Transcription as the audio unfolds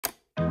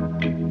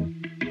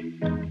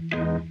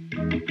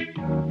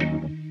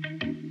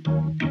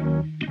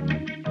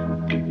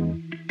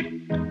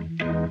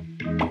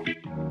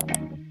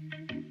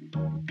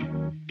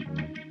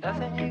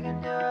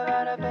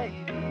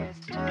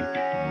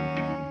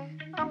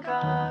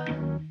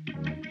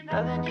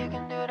Nothing you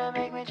can do to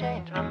make me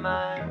change my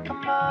mind.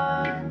 Come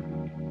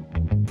on.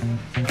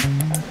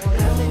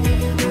 Nothing you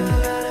can do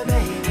about it,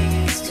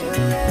 baby. It's too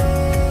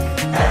late.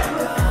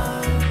 Come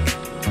on.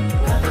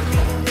 Nothing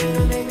you can do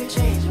to make me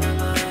change my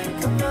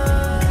mind. Come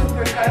on.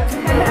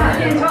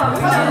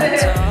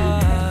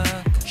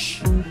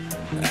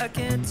 I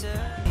can't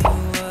tell you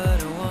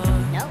what I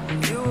want. Nope.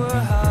 You were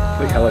hard.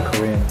 Look hella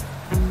Korean.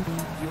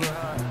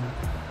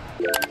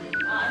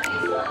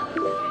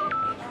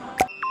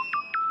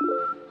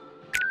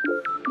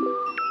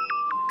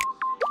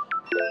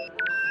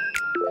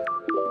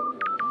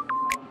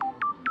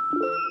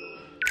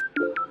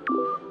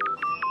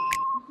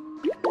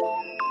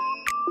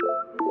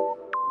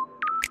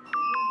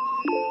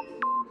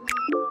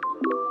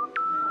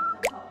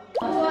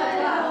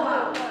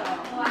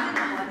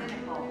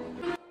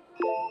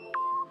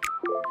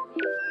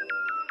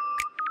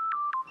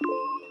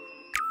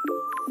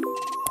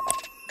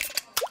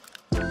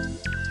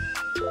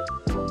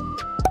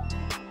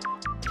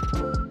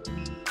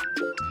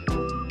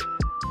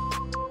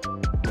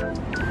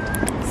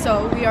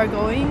 So we are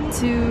going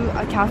to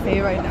a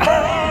cafe right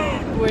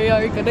now. We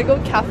are gonna go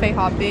cafe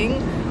hopping.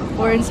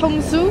 We're in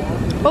Seongsu.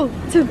 Oh,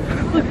 Tim,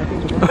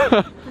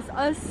 look. It's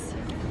us.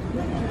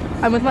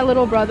 I'm with my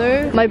little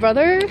brother. My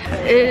brother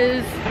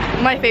is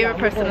my favorite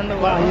person in the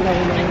world.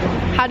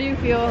 How do you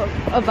feel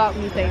about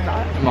me saying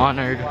that? I'm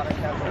honored.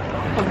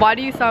 Why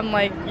do you sound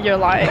like you're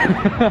lying?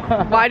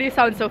 Why do you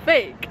sound so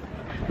fake?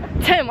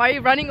 Tim, why are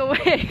you running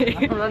away?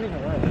 I'm running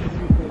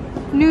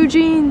away. New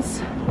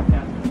jeans.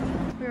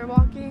 We're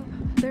walking.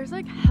 There's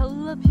like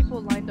hella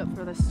people lined up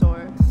for this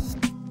store.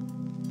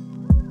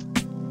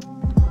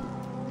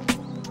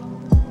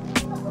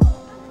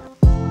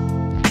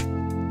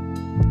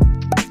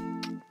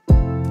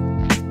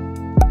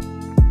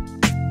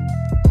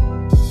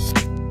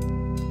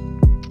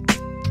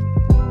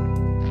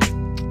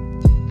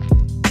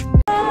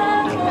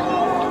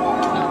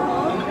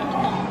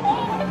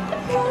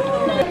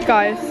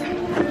 Guys,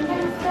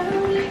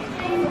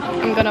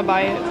 I'm gonna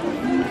buy it.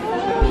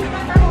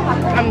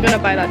 I'm gonna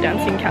buy that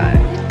dancing cat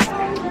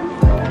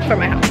for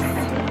my house.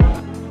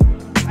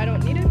 I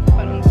don't need it,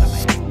 but I'm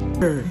gonna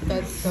buy it.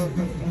 That's so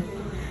crazy.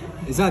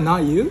 Is that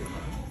not you?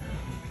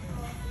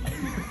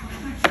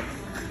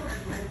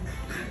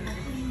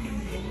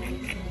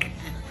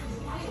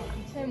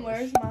 Tim,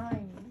 where's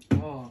mine?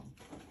 Oh.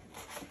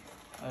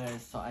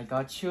 Alright, so I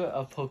got you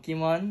a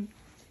Pokemon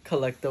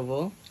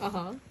collectible.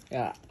 Uh-huh.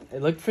 Yeah,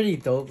 it looked pretty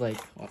dope,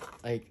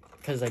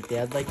 cause like they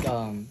had like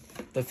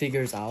the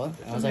figures out.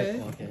 I was Okay.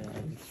 like, okay,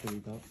 that looks pretty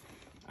dope.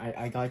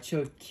 I got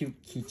you a cute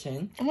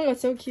keychain. Oh my god,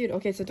 so cute.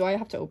 Okay, so do I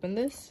have to open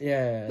this?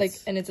 Yeah. Like,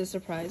 and it's a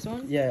surprise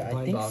one? Yeah,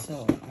 I think box.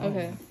 so.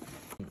 Okay.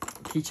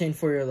 Keychain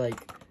for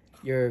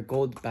your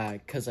gold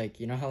bag, cause like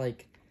you know how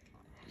like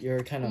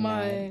you're kind of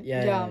mad.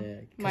 Yeah. Cause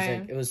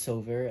like it was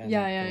silver. And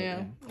Yeah.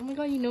 gold, Oh my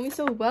god, you know me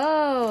so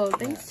well.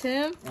 Thanks,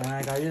 Tim. And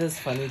I got you this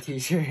funny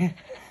T-shirt.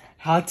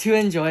 How to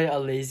enjoy a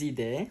lazy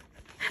day.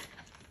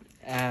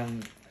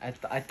 And I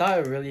thought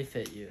it really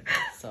fit you.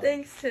 So.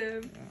 Thanks,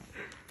 Tim.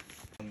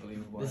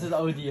 Unbelievable. This is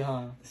OD,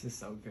 huh? This is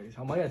so great.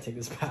 How am I gonna take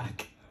this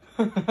back?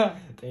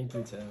 Thank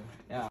you, Tim.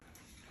 Yeah.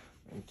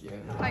 Thank you.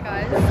 Hi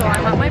guys, so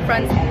I'm at my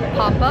friend's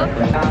pop-up.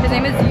 His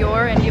name is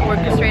Yor and he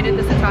orchestrated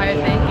this entire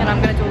thing and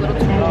I'm gonna do a little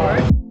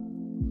tour.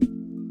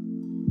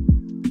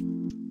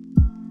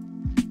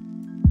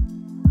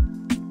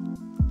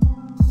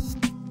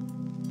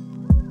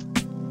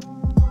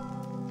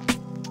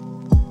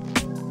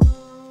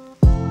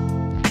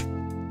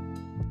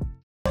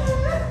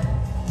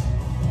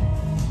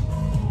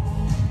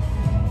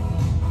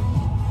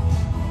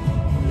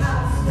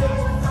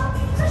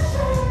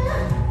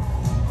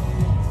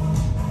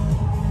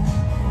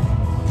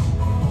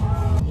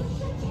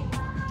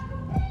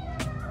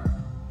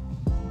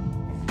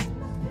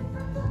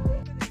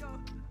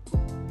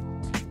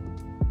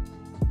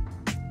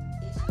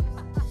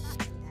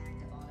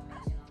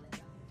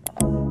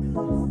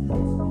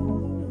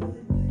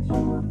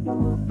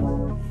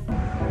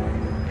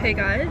 Hey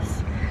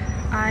guys,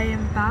 I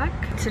am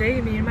back.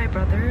 Today me and my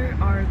brother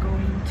are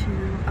going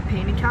to a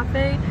painting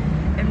cafe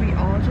and we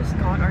all just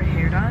got our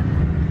hair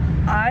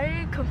done.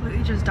 I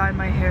completely just dyed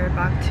my hair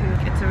back to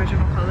its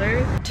original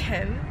color.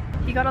 Tim,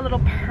 he got a little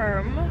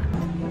perm.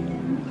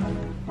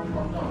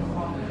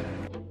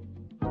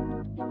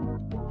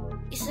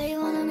 You say you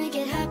wanna make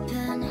it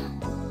happen.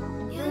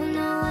 You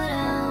know what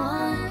I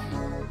want.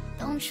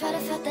 Don't try to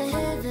fight the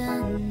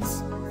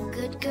heavens.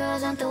 Good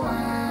girls aren't the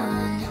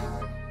one.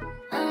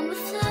 I'm a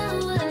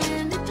flower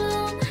in the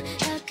bloom.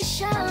 I could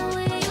shower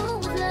you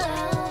with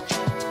love.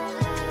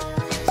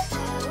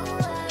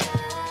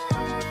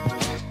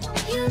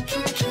 You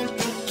can keep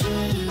the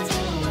keys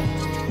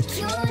to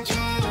your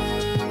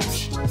dreams.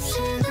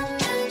 Say the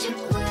magic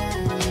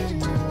word, you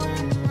know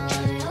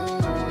I'm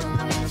all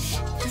yours.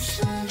 This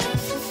love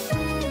is a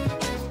fate.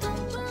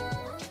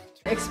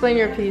 Explain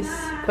your piece,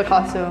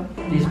 Picasso.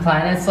 These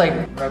planets like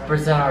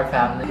represent our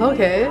family.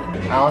 Okay.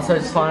 I also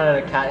just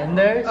wanted a cat in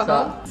there,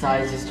 Uh-huh. so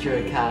I just drew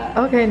a cat.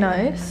 Okay,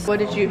 nice. What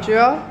did you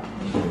draw?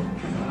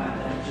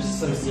 Just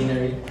some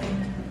scenery.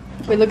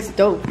 It looks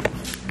dope.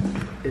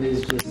 It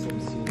is just some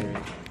scenery.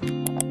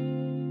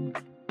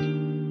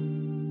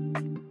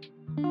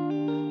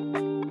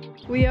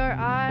 We are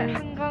at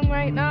Hangang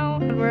right now.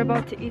 We're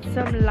about to eat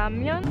some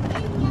ramyeon.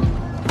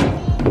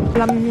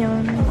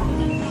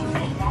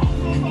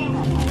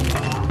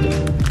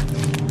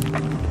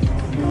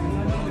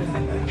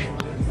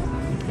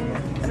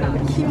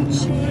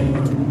 Kimchi.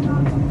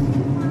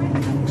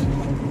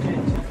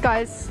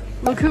 Guys,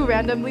 look who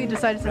randomly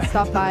decided to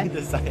stop by.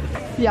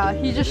 Yeah,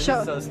 he just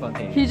showed. So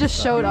spontaneous. He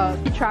just showed up.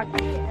 He tracked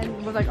me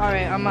and was like, "All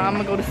right, I'm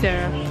gonna go to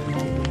Sarah."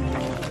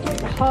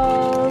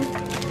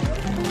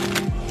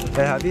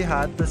 Hey, have you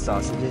had the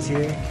sausages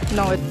here?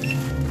 No, it's.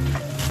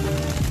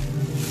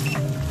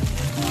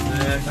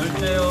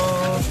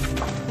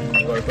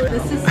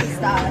 This is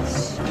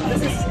pistache.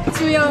 This is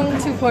Suyang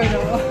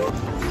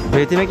 2.0. We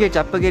have to make your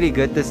japaghetti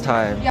good this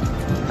time. Yeah.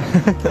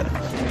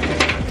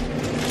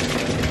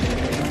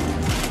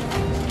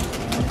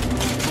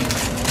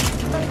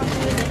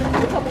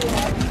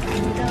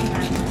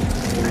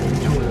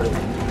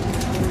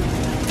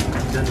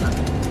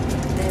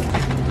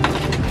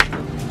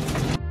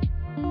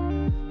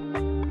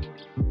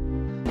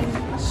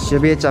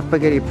 Should be a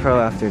japaghetti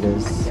pro after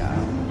this. Yeah.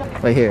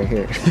 Right here.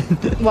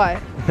 Why?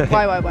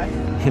 Why?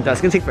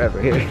 That's gonna take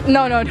forever. Here.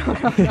 No.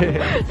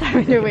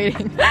 Sorry, you're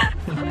waiting.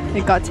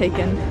 It got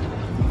taken.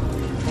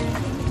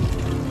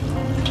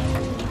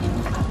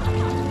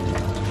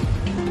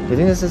 You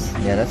think this is?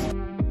 Yeah, that's.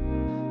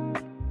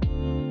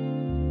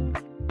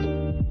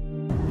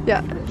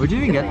 Yeah. Where'd you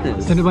even get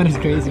this? Cinnabon is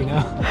crazy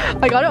now.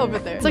 I got it over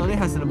there. It's It like, only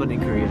has cinnamon in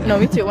Korea. no,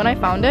 me too. When I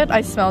found it,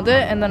 I smelled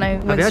it and then I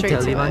Have went you had straight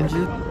to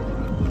televanju?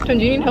 it. John,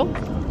 do you need help?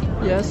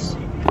 Yes.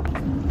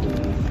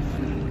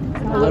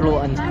 A little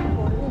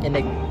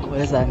what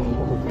does that mean?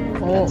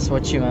 That's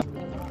what you meant.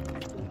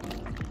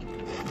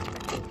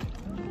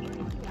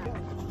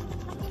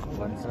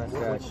 One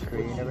semester at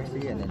Korean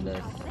University, and then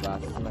the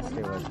last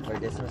semester was, or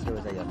this semester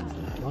was at Yale.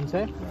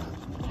 Yonsei?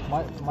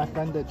 My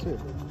friend did too.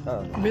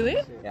 Oh. Really?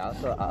 Yeah,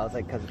 also I was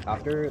like, cause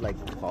after like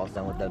Paul's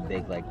done with the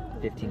big like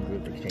 15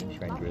 group exchange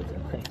friend groups,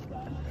 and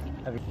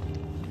like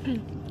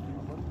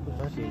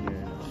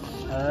senior.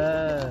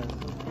 Yeah.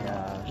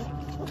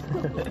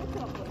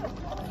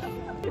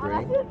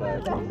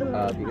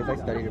 But because I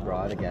studied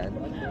abroad again.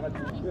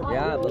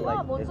 Yeah, but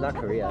like it's not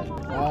Korea.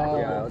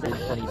 Yeah, I was in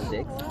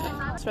 26.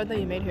 Spread that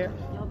you made here.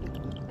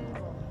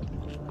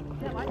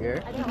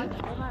 Here?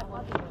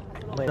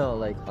 Wait, no,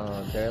 like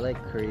they're like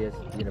Korea's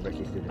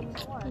university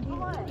students.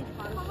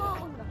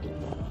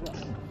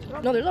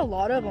 No, there's a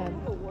lot of them.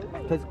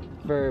 Cause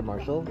for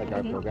Marshall, like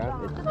our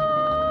program, it's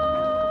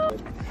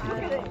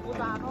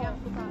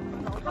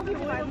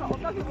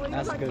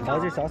That's good.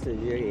 how's your sausage?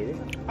 You already ate it?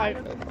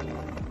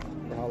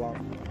 For how long?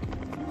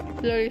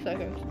 30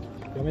 seconds.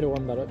 You want me to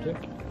warm that up too?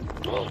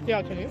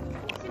 Yeah, can you?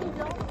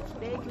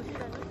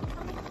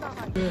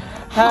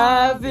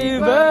 Happy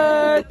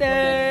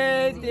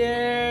birthday,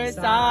 dear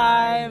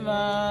Simon.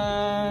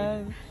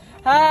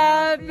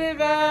 Happy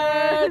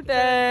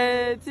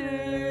birthday to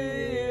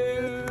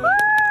you.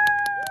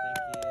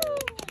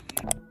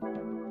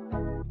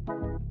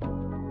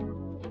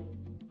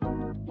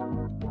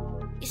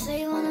 You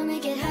say you wanna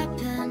make it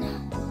happen.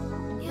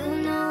 You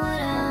know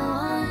what I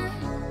want.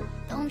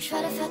 Don't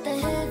try to fight the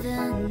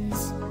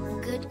heavens.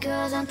 Good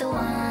girls aren't the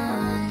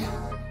one.